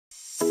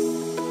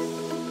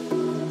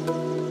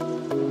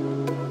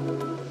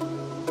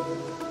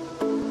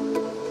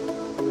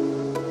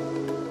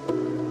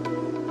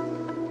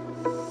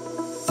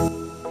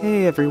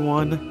Hey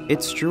everyone,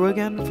 it's Drew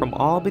again from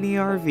Albany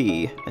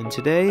RV, and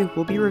today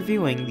we'll be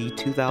reviewing the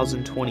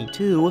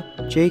 2022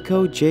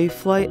 Jayco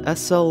Jayflight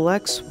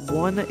SLX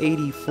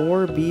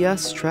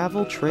 184BS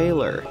travel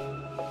trailer.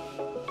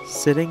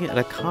 Sitting at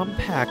a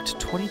compact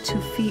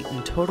 22 feet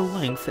in total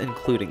length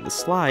including the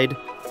slide,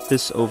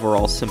 this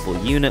overall simple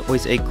unit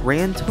weighs a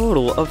grand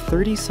total of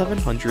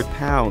 3,700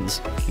 pounds,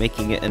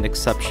 making it an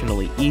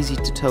exceptionally easy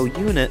to tow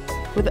unit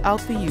without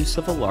the use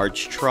of a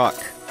large truck.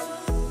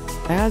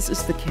 As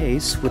is the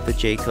case with the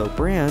Jayco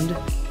brand,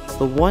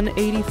 the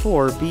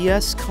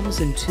 184BS comes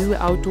in two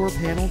outdoor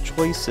panel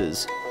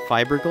choices,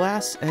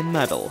 fiberglass and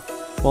metal.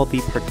 While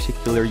the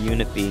particular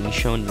unit being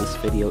shown in this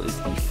video is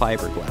the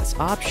fiberglass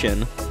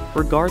option,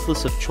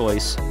 regardless of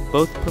choice,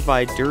 both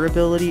provide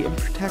durability and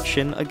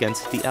protection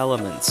against the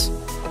elements.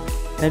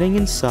 Heading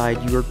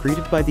inside, you are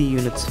greeted by the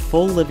unit's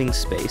full living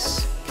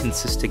space,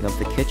 consisting of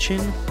the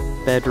kitchen,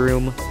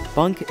 bedroom,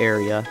 bunk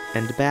area,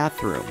 and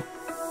bathroom.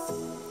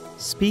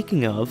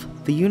 Speaking of,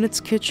 the unit's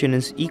kitchen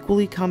is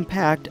equally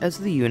compact as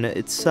the unit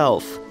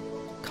itself,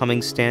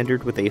 coming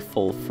standard with a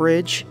full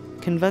fridge,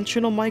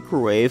 conventional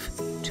microwave,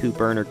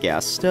 2-burner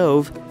gas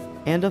stove,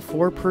 and a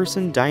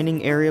 4-person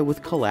dining area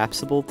with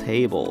collapsible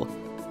table.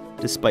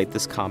 Despite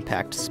this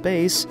compact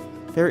space,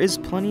 there is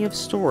plenty of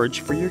storage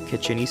for your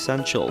kitchen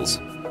essentials.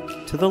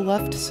 To the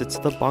left sits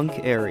the bunk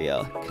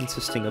area,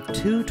 consisting of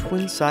 2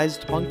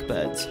 twin-sized bunk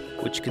beds,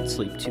 which could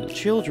sleep 2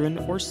 children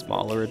or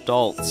smaller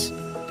adults.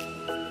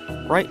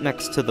 Right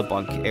next to the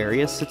bunk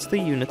area sits the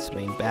unit's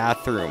main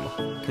bathroom,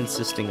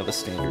 consisting of a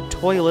standard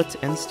toilet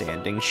and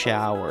standing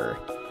shower.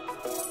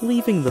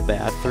 Leaving the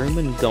bathroom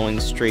and going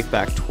straight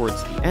back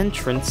towards the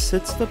entrance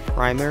sits the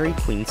primary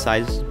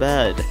queen-sized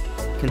bed,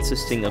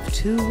 consisting of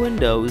 2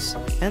 windows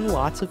and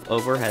lots of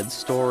overhead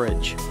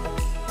storage.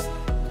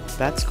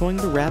 That's going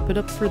to wrap it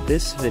up for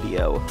this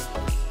video.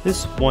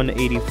 This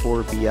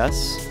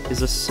 184BS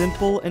is a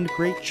simple and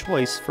great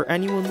choice for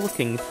anyone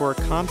looking for a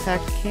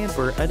compact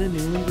camper at a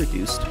newly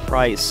reduced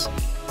price,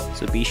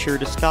 so be sure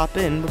to stop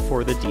in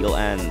before the deal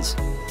ends.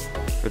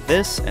 For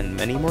this and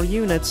many more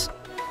units,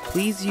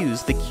 please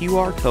use the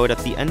QR code at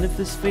the end of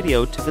this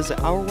video to visit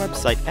our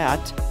website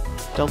at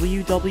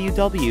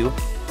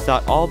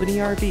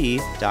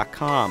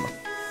www.albanyrv.com.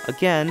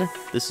 Again,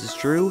 this is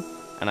Drew,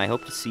 and I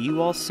hope to see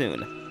you all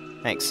soon.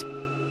 Thanks.